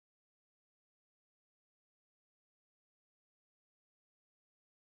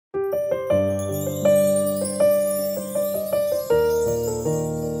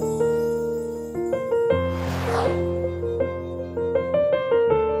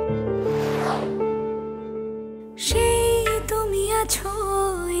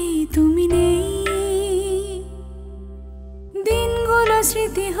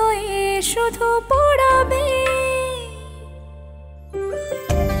শুধু পড়াবে।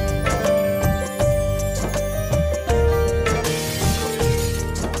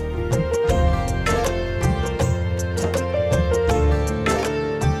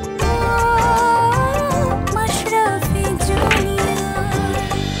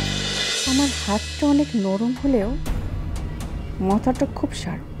 আমার হাতটা অনেক নরম হলেও মাথাটা খুব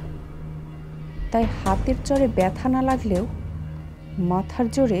শার্প, তাই হাতের জোরে ব্যথা না লাগলেও মাথার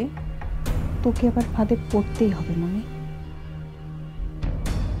জোরে তোকে আবার ফাঁদে পড়তেই হবে মনে।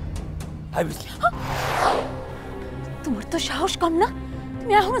 তোমার তো সাহস কম না,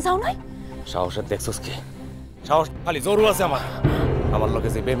 তুমি এখনো যাও নাই? সাহসের দেখছস কি? সাহস খালি জোরও আছে আমার। আমার লোকে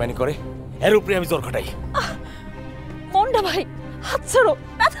যে বেমানি করে এর উপরে আমি জোর খাটাই। মন্ডা ভাই হাত ছাড়ো,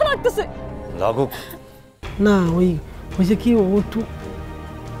 ব্যথা লাগতেছে। লাগুক না, ওই যে কি ও একটু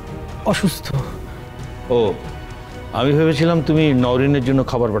অসুস্থ। ও, আমি ভেবেছিলাম তুমি নওরিনের জন্য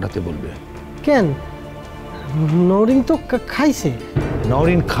খাবার পাঠাতে বলবে। কেন? নওরিন তো খাইছে।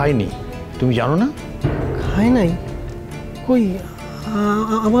 নওরিন খায়নি, তুমি জানো না? খায় নাই? কই,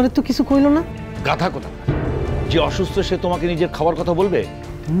 আমারে তো কিছু কইলো না। গাধা কথা, যে অসুস্থ সে তোমাকে নিজের খাবার কথা বলবে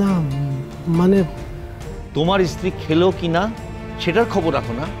না? মানে তোমার স্ত্রী খেলো কি না সেটার খবর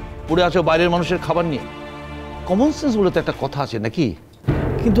রাখো না, পড়ে আছো বাইরের মানুষের খাবার নিয়ে। কমন সেন্স বলে তো একটা কথা আছে নাকি?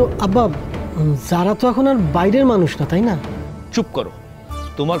 কিন্তু আব্বা, যারা তো এখন আর বাইরের মানুষ না, তাই না? চুপ করো,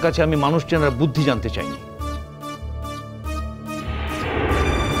 তোমার কাছে আমি মানুষ চেনার বুদ্ধি জানতে চাইনি।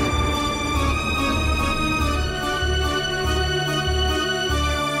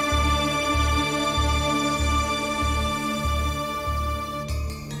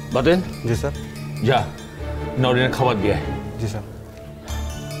 বাতেন? জি স্যার। যা নওরিনের খাবার দিয়ে। জি স্যার।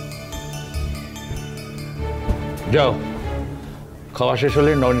 যাও, খাওয়া শেষ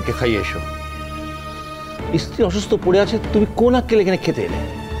হলে নওরিনকে খাইয়ে এসো। স্ত্রী অসুস্থ পড়ে আছে, তুমি কোন আক্কেল এখানে খেতে এলে?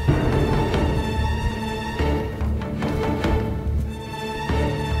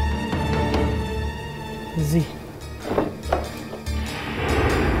 জি।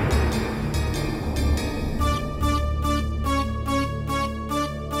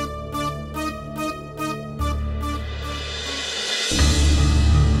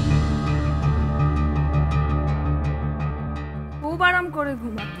 আরাম করে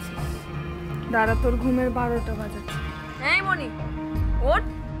ঘুমাচ্ছিস, দাঁড়া তোর ঘুমের 12টা বাজাচ্ছে। এই মনি ওঠ।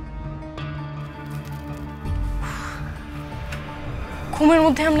 ঘুমের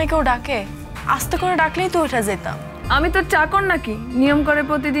মধ্যে এমনি কেউ ডাকে? আস্তে করে ডাকলেই তো উঠে যেতাম। আমি তোর চাকর নাকি নিয়ম করে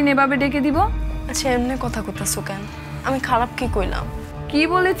প্রতিদিন এভাবে ডেকে দিব? আচ্ছা, এমনি কথা কইতাছো কেন? আমি খারাপ কি কইলাম? কি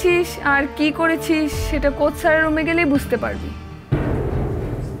বলেছিস আর কি করেছিস সেটা কোচ স্যারের রুমে গেলেই বুঝতে পারবি।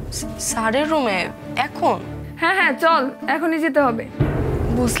 স্যারের রুমে এখন? হ্যাঁ হ্যাঁ চল, এখনই যেতে হবে।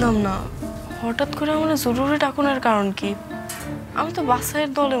 বুঝলাম না, হঠাৎ করে আমার জরুরি ডাকনের কারণ কি? আমি তো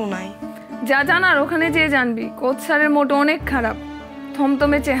বাসায়ের দলেও নাই। যা জানার ওখানে যেয়ে জানবি। কোচ স্যারের মোটো অনেক খারাপ,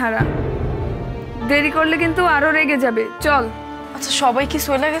 থমথমে চেহারা। দেরি করলে কিন্তু আরো রেগে যাবে। চল। আচ্ছা, সবাই কি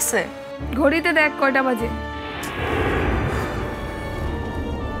চলে গেছে? ঘড়িতে দেখ কয়টা বাজে।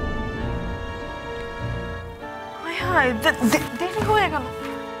 দেরি হয়ে গেল।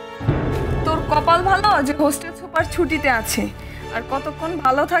 তোর কপাল ভালো যে হোস্টেল সুপার ছুটিতে আছে, আর কতক্ষণ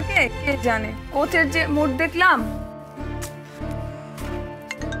ভালো থাকে কে জানে। কোচের যে মুড দেখলাম।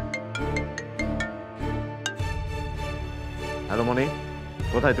 হ্যালো মনি,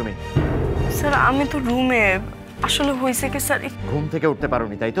 কোথায় তুমি? স্যার আমি তো রুমে। আসলে হয়েছে কি স্যার, ঘুম থেকে উঠতে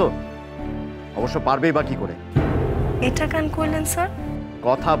পারোনি তাই তো? অবশ্য পারবেই বা কি করে? এটা কেন কইলেন স্যার?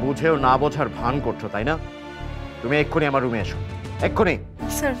 কথা বুঝেও না বোঝার ভান করছো তাই না? তুমি এক্ষুনি আমার রুমে এসো, এক্ষুনি।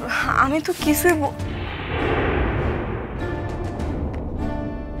 স্যার আমি তো কিছুই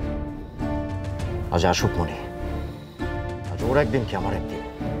আজ আসুক মনি, আজ ওর একদিন কি আমার একদিন।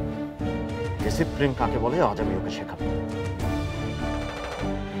 ডিসিপ্লিন কাকে বলে আজ আমি ওকে শেখাবো।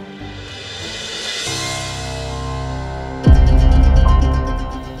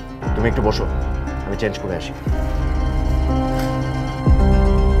 তুমি একটু বসো, আমি চেঞ্জ করে আসি।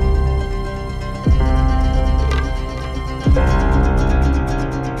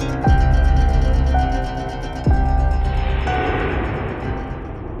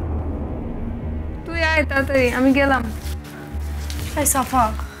 তুই আয় তাড়াতাড়ি, আমি গেলাম। এই সাফা,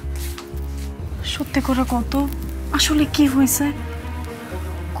 সত্যি করে কত আসলে কি হয়েছে?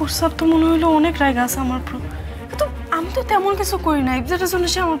 কোর্সার তো মনে হইলো অনেক রাগা আছে আমার উপর। কিন্তু আমি তো তেমন কিছু করি নাই যেটা জন্য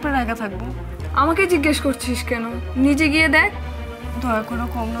সে আমার উপর রাগা থাকবো। আমাকে জিজ্ঞেস করছিস কেন? নিজে গিয়ে দেখ। দয়া করে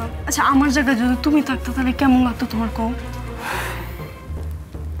কম না। আচ্ছা, আমার জায়গায় যদি তুমি থাকতো তাহলে কেমন লাগতো তোমার? কম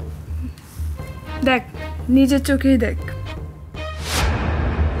দেখ, নিজের চোখেই দেখ।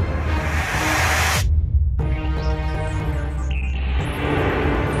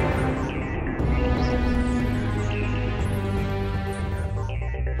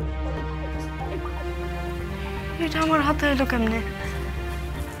 এটা আমার হাতে এলো কেমনে?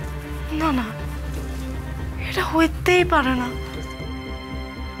 না না, এটা হইতেই পারে না।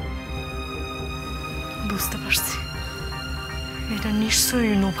 বুঝতে পারছি, এটা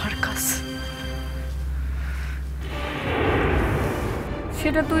নিশ্চয়ই নোভার কাজ।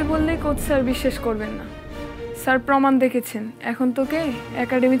 সেটা তুই বললেই কোচ স্যার বিশ্বাস করবেন না। স্যার প্রমাণ দেখেছেন, এখন তোকে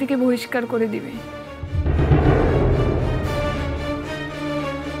একাডেমি থেকে বহিষ্কার করে দিবে।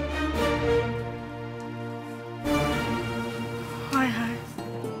 হায় হায়,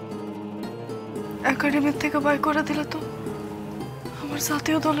 একাডেমি থেকে বাই করে দিলে তো আমার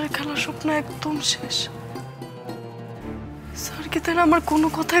জাতীয় দলের খেলার স্বপ্ন একদম শেষ। স্যার কি তাহলে আমার কোনো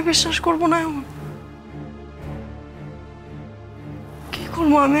কথাই বিশ্বাস করবো না? এমন কি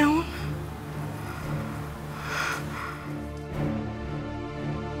করবো আমি এমন?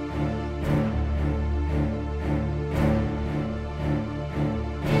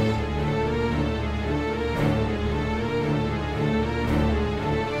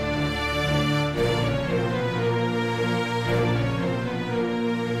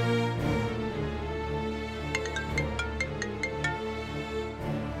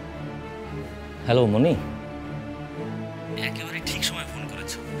 হ্যালো মনি, একেবারে ঠিক সময় ফোন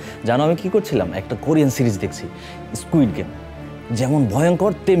করেছো। জানো আমি কি করছিলাম? একটা কোরিয়ান সিরিজ দেখছি, স্কুইড গেম। যেমন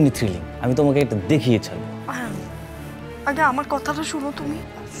ভয়ঙ্কর তেমনি থ্রিলিং। আমি তোমাকে এটা দেখিয়ে ছাড়বো। আগে আমার কথাটা শুনো তুমি।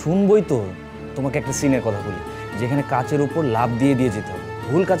 শুনবই তো। তোমাকে একটা সিনের কথা বলি, যেখানে কাচের উপর লাফ দিয়ে দিয়ে যেতে হবে।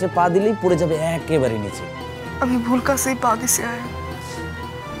 ভুল কাছে পা দিলেই পড়ে যাবে একেবারে নিচে। আমি ভুল কাছেই পা দিছি,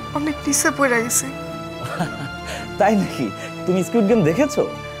 অনেক নিচে পড়ে গেছি। তাই নাকি? তুমি স্কুইড গেম দেখেছো?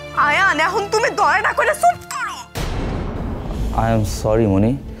 আয়ান, এখন তুমি দয়া না করে চুপ করো। আই এম সরি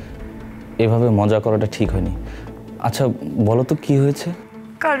মনি, এভাবে মজা করাটা ঠিক হয়নি। আচ্ছা বলো তো কি হয়েছে?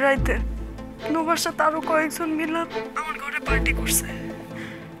 কাল রাইতে নোভার সাথে আরো কয়েকজন মিলে আমার ঘরে পার্টি করছে।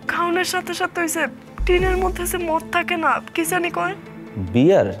 খাওয়ানোর সাথে সাথে হয়েছে টিনের মধ্যে যে মদ থাকে না, কি জানি কয়,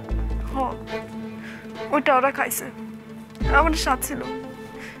 বিয়ার। হ, ওইটা ওরা খাইছে। আমার স্বাদ ছিল,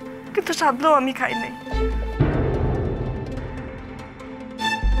 কিন্তু স্বাদলেও আমি খাই নাই।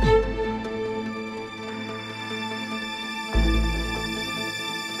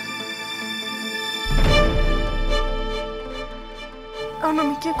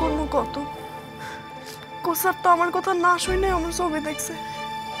 আমি কি করবো কত? কোসার তো আমার কথা না শুনে আমার ছবি দেখছে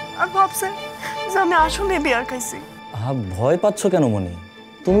আর ভাবছে যে আমি আসলে বিয়ার খাইছি। ভয় পাচ্ছ কেন মনি?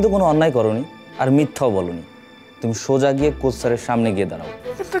 তুমি তো কোনো অন্যায় করোনি, আর মিথ্যাও বলনি। তুমি সোজা গিয়ে কোচ স্যারের সামনে গিয়ে দাঁড়াও।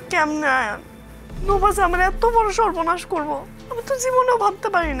 কিন্তু কেমনে আয়ান? নোভা যে আমার এত বড় সর্বনাশ করবো আমি তো জীবনেও ভাবতে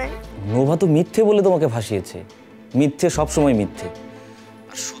পারি নাই। নোভা তো মিথ্যে বলে তোমাকে ফাঁসিয়েছে। মিথ্যে সবসময় মিথ্যে,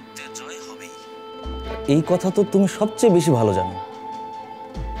 আর সত্যের জয় হবেই। এই কথা তো তুমি সবচেয়ে বেশি ভালো জানো।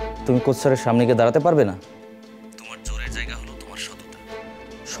 তুমি কোচ স্যারের সামনে গিয়ে দাঁড়াতে পারবে না? তোমার জোরের জায়গা হলো তোমার সততা।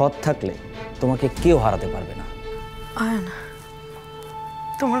 সৎ থাকলে তোমাকে কেউ হারাতে পারবে না। আয়ান,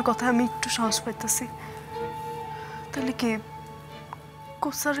 তোমার কথা আমি একটু সাহস পাইতেছি। তাহলে কি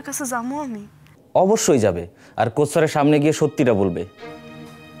কোচ স্যারের কাছে যাবো আমি? অবশ্যই যাবে, আর কোচ স্যারের সামনে গিয়ে সত্যিটা বলবে।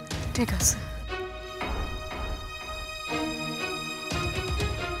 ঠিক আছে।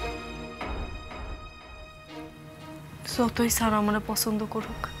 যতই স্যার আমার পছন্দ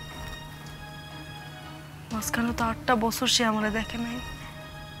করুক, মাঝখানে তো 8টা বছর সে আমার দেখে নাই।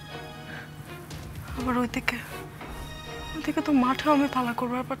 আবার ওইদিকে তো মাঠেও আমি পালা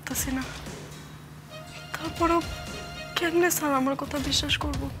করবার পারতেছি না। তারপরেও কেমনে স্যার আমার কথা বিশ্বাস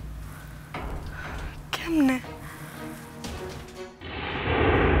করবো? কেমনে?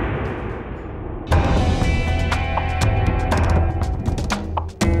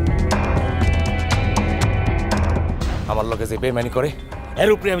 আমার লোকে যে বেমানি করে এর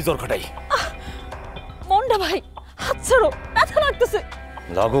উপরে আমি জোর খাটাই। মন্ডা ভাই, হাত ছাড়ো, ব্যথা লাগতেছে।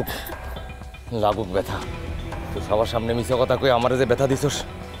 লাগুক লাগুক ব্যথা। তো সবার সামনে মিছে কথা কই আমারে যে ব্যথা দিছস,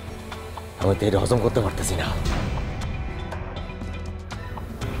 আমি তো এটা হজম করতে পারতেছি না।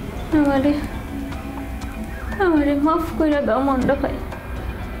 আমারে মাফ করে দাও মন্ডা ভাই।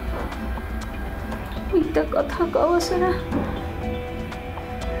 মিথ্যা কথা কওয়া ছাড়া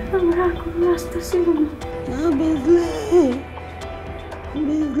আমার আর কোনো রাস্তা ছিল না।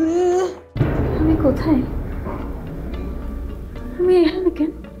 আমি কোথায়? আমি এখানে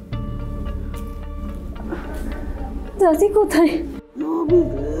কেন? দাদি কোথায়?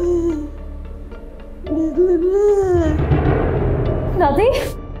 দাদি,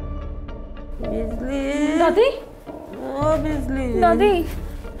 দাদি, দাদি,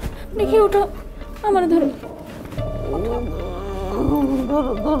 দেখি উঠো, আমার ধরো,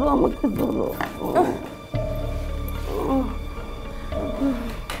 ধরো আমাকে ধরো।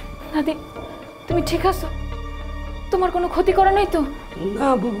 দাদি, তুমি ঠিক আছো? তোমার কোনো ক্ষতি করে নাই তো? না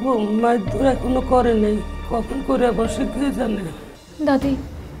বাবু, মাছ ধরা কোনো করে নাই, কখন করে বসে কে জানে। দাদি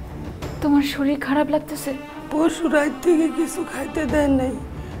তোমার শরীর খারাপ লাগতেছে? পরশু রাত থেকে কিছু খাইতে দেয় নাই,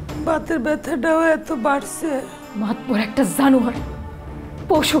 বাতের ব্যথাটাও এত বাড়ছে। মাতবর একটা জানোয়ার,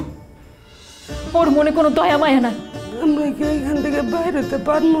 পশু, ওর মনে কোনো দয়া মায়া নাই। আমরা কি এখান থেকে বাইরেতে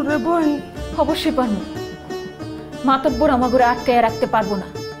পারবো রে বোন? অবশ্যই পারবো। মাতব্বর আমাগরে আটকায় রাখতে পারবো না।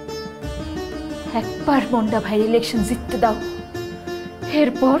 একবার মন্ডা ভাইয়ের ইলেকশন জিততে দাও,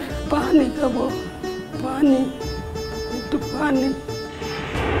 এরপর পানি খাবো, পানি, একটু পানি।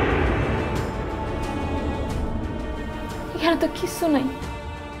 এখানে তো কিছু নাই,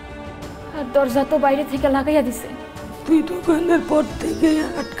 আর দরজা তো বাইরে থেকে লাগাইয়া দিছে। তুই দোকানের পর থেকে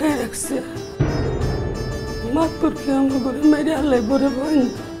আটকায় রাখছে। মাতবর কি আমার ঘরে মেরে আলাই বরে বোন?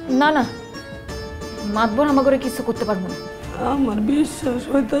 না না, মাতবর আমাগরে কিছু করতে পারবো না। আমার বিশ্বাস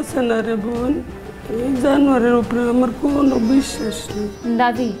হইতেছে না রে বোন, এই জানোয়ারের উপরে আমার কোনো বিশ্বাস নেই।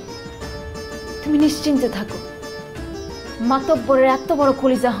 দাদি তুমি নিশ্চিন্তে থাকো, মাতব্বরের এত বড়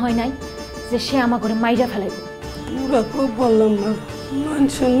কলিজা হয় নাই যে সে আমাগরে মাইরা ফেলাইব। পুরা খুব বললাম না,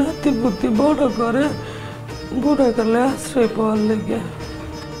 মানুষের নাতি পুতি বড় করে বুড়া কালে আশ্রয় পাওয়ার লেগে।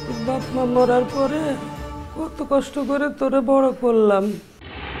 বাপ মা মরার পরে কত কষ্ট করে তোরে বড় করলাম,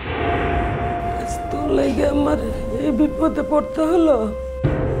 তোর লেগে আমার এই বিপদে পড়তে হলো।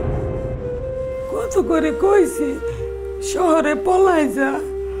 কত করে কইছি শহরে পলাই যা,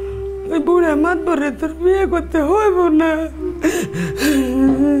 ওই বুড়া মাতবরে তোর বিয়ে করতে হইব না।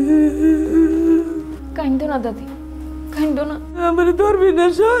 কাইন্দো না দাদি, কাইন্দো না। আমার ধরবি না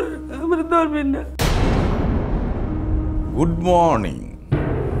সর, আমার ধরবি না। Good morning.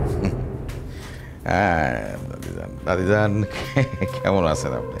 হ্যাঁ দাদিজান, কেমন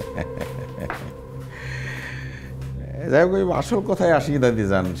আছেন আপনি? যাই হোক, আসল কথায় আসি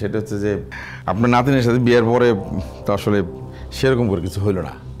দাদিজান, সেটা হচ্ছে যে আপনার নাতিনের সাথে বিয়ের পরে তো আসলে সেরকম করে কিছু হইল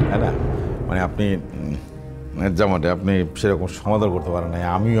না, তাই না? মানে আপনি জামাটে আপনি সেরকম সমাধান করতে পারেন নাই,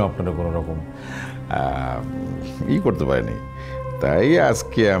 আমিও আপনার কোনো রকম করতে পারিনি। তাই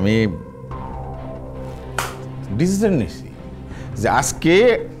আজকে আমি ডিসিশন নিয়েছি যে আজকে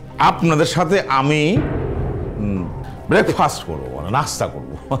আপনাদের সাথে আমি ব্রেকফাস্ট করবো, মানে নাস্তা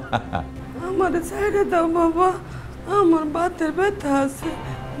করবো। আমার ছেড়ে দাও বাবা, আমার বাতের ব্যথা আছে,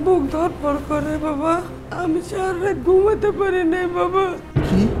 বুক ধরপড় করে বাবা, আমি সারা রাত ঘুমাতে পারি নাই বাবা।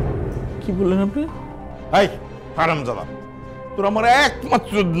 কি বললেন আপনি? এই হারামজাদা, তোর আমার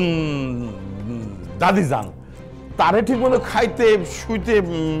একমাত্র দাদি যান, তারে ঠিক মতো খাইতে শুইতে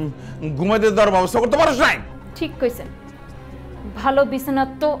ঘুমাইতে দেওয়ার ব্যবস্থা করতে পারিস নাই? ঠিক কইছেন, ভালো বিছানা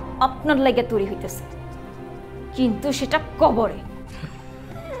তো আপনার লাগে তৈরি হইতেছে, কিন্তু সেটা কবরে।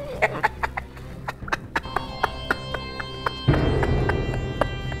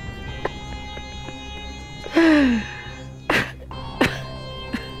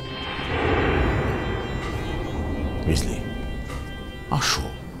 বুঝলি, আসো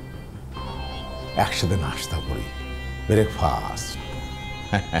একসাথে নাস্তা করি, ব্রেকফাস্ট।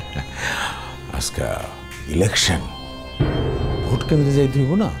 আজকে ইলেকশন, ভোট কেন্দ্রে যাইতে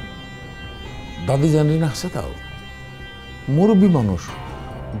হইব না? দাদি জানি না আসে, তাও মুরব্বী মানুষ,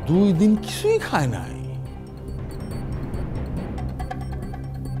 2 দিন কিছুই খায় নাই।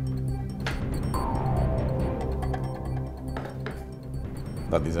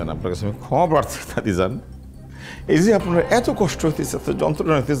 দাদি যান, আপনার কাছে আমি ক্ষমা প্রার্থী দাদি যান। এই যে আপনার এত কষ্ট হইতেছে, এত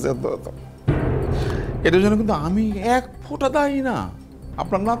যন্ত্রণা হইতেছে, এটার জন্য কিন্তু আমি এক ফোঁটা দায়ী না,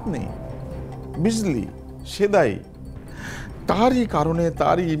 আপনার নাতনি বুঝলি, সে দায়ী। তারই কারণে,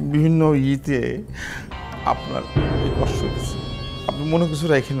 তারই বিভিন্ন আপনার এই কষ্ট হইতেছে। আপনি মনে কিছু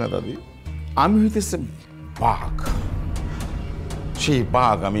রাখেন না দাদি, আমি হইতেছে বাঘ, সেই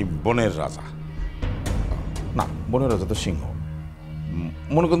বাঘ, আমি বনের রাজা না, বনের রাজা তো সিংহ,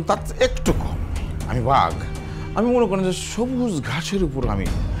 মনে করেন তার একটু কম, আমি বাঘ। আমি মনে করেন যে সবুজ ঘাসের উপর আমি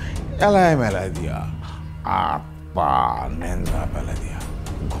এলায় মেলায় দিয়া আর পা নেন্দ্রা পেলা দিয়া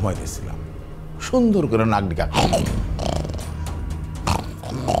ঘুমাইতেছিলাম, সুন্দর করে নাক ডিকা।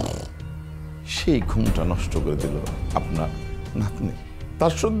 সেই ঘুমটা নষ্ট করে দিল আপনার নাতনি,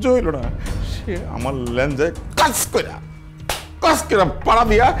 তার সহ্য হইল না, সে আমার লেঞ্জায় কাজ করে পাড়া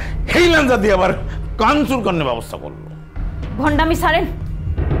দিয়া, সেই লেঞ্জা দিয়ে আবার কানচুর কান্নের ব্যবস্থা করলো। ভণ্ডামি ছাড়েন,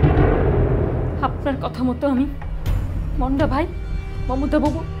 আপনার কথা মতো আমি মন্ডা ভাই, মমতা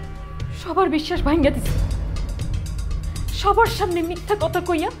বাবু, সবার বিশ্বাস ভাঙ্গা দিছি, সবার সামনে মিথ্যা কথা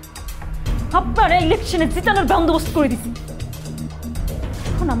কইয়া আপনারা ইলেকশনে জিতানোর বন্দোবস্ত করে দিছি।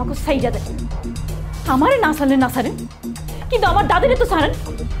 এখন আমাকে সাইডা দেয়, আমারে না ছাড়লেন না ছাড়েন, কিন্তু আমার দাদিরে তো ছাড়েন।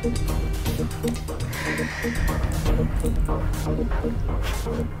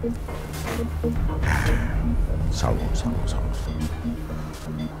 ছাড়বো,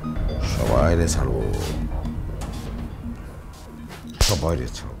 সবাই রে ছাড়বো, বাইরে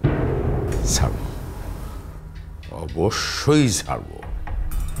ছাড়বো, অবশ্যই ছাড়বো,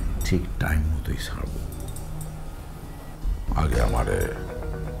 ঠিক টাইম মতোই ছাড়বো। আগে আমারে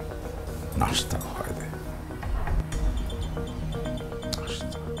নাস্তা খাওয়াই দে।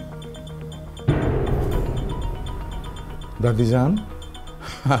 দাদি যান,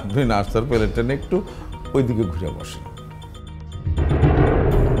 আপনি নাস্তার প্লেটটা নিয়ে একটু ওইদিকে ঘুরে বসেন।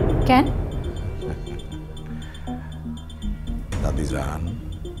 কেন? দাদি যান,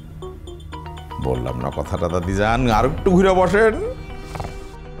 বললাম না কথাটা, দাদি যান আর একটু ঘুরে বসেন।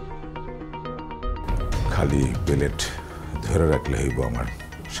 খালি প্লেট ধরে রাখলে হইব, আমার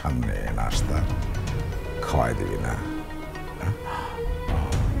সামনে নাস্তা খাওয়াই দিবি না?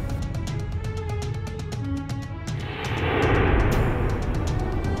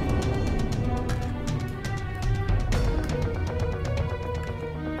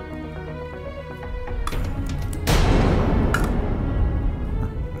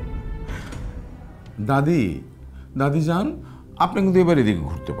 দাদি, দাদি যান, আপনি কিন্তু এবার এদিকে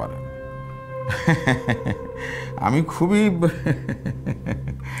ঘুরতে পারেন। আমি খুবই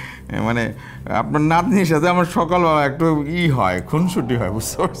মানে আপনার নাতনির সাথে আমার সকালবেলা একটু হয়, খুনসুটি হয়,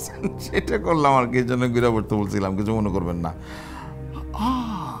 বুঝতে পারছেন? সেটা করলাম আর কি, জন্য ঘুরে পড়তে বলছিলাম, কিছু মনে করবেন না।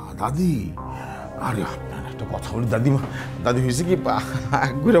 দাদি, আরে আপনার একটা কথা বলি দাদিমা, দাদি হয়েছে কি,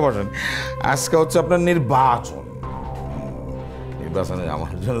 ঘুরে বসেন। আজকে হচ্ছে আপনার নির্বাচনে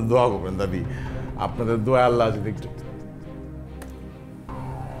আমার জন্য দোয়া করবেন দাদি। আপনাদের দোয়া আল্লাহ যদি একটু,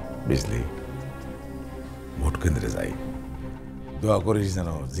 বুঝলি, ভোট কেন্দ্রে যাই, দোয়া করিস যেন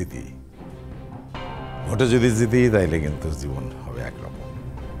জিতি। ভোটে যদি জিতি তাইলে কিন্তু জীবন হবে একরকম।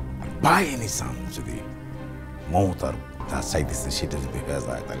 বাই এনি চান্স যদি মমতার যা চাইতেছে সেটা যদি হয়ে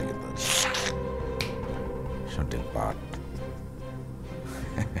যায় তাহলে কিন্তু সঠিক পাঠ।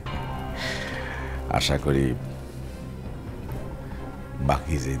 আশা করি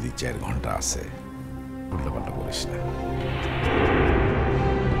বাকি যে 2-4 ঘন্টা আছে উল্টাপাল্টা করিস না।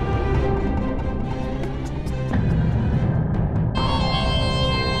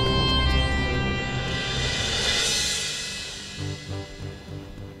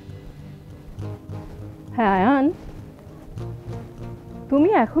 হ্যাঁ আয়ান, তুমি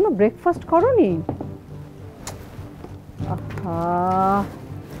এখনো ব্রেকফাস্ট করোনি?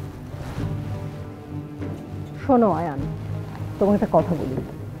 শোনো আয়ান, তোমাকে একটা কথা বলি।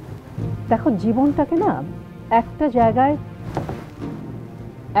 দেখো, জীবনটাকে না একটা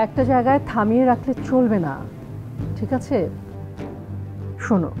জায়গায় থামিয়ে রাখলে চলবে না, ঠিক আছে?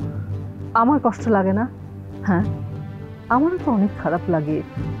 শোনো, আমার কষ্ট লাগে না? হ্যাঁ, আমারও তো অনেক খারাপ লাগে,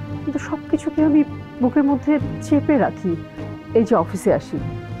 কিন্তু সব কিছুকে আমি বুকের মধ্যে চেপে রাখি। এই যে অফিসে আসি,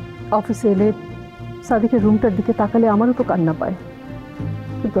 অফিসে এলে সাদিকের রুমটার দিকে তাকালে আমারও তো কান্না পায়,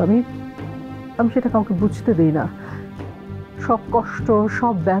 কিন্তু আমি সেটা কাউকে বুঝতে দিই না। সব কষ্ট,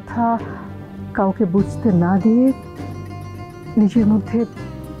 সব ব্যথা কাউকে বুঝতে না দিয়ে নিজের মধ্যে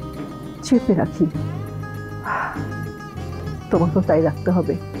চেপে রাখি। তোমাকেও তাই রাখতে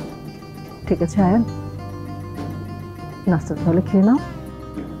হবে, ঠিক আছে আয়ান? নাস্তা তাহলে খেয়ে নাও।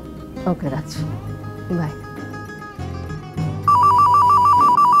 ওকে, রাখছি, বাই।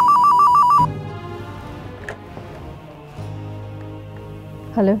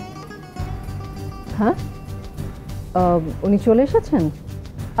 হ্যালো, হ্যাঁ, উনি চলে এসেছেন?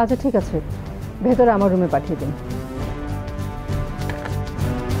 আচ্ছা ঠিক আছে, ভেতরে আমার রুমে পাঠিয়ে দিন।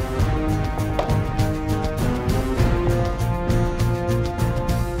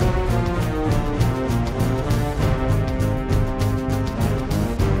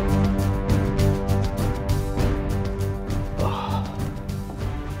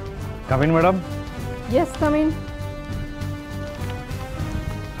 Come in, madam. Yes, come in.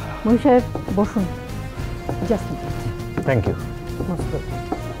 মহিষ সাহেব, বসুন। Just a minute. Thank you. Most welcome.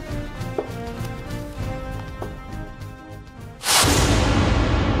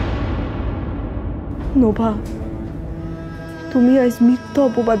 Nova, তুমি আজ মিথ্যা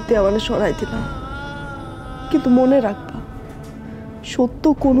অপবাদ দিয়ে আমার সরাই দিলা, কিন্তু মনে রাখবা, সত্য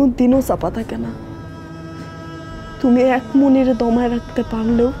কোনো দিনও চাপা থাকে না। তুমি এক মনিরে দমায় রাখতে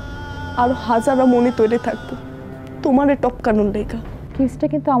পারলেও আরো হাজারো মনি তৈরি থাকবো তোমারে টপকানোর লেগা। কেসটা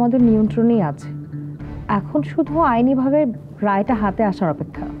কিন্তু আমাদের নিয়ন্ত্রণেই আছে, এখন শুধু আইনিভাবে রায়টা হাতে আসার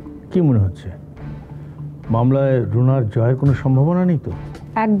অপেক্ষা। কি মনে হচ্ছে, মামলায় রুনার জয়ের কোনো সম্ভাবনা নেই তো?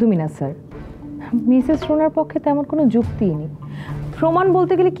 একদমই না স্যার, মিসেস রুনার পক্ষে তেমন কোনো যুক্তিই নেই, প্রমাণ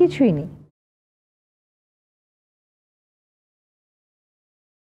বলতে গেলে কিছুই নেই।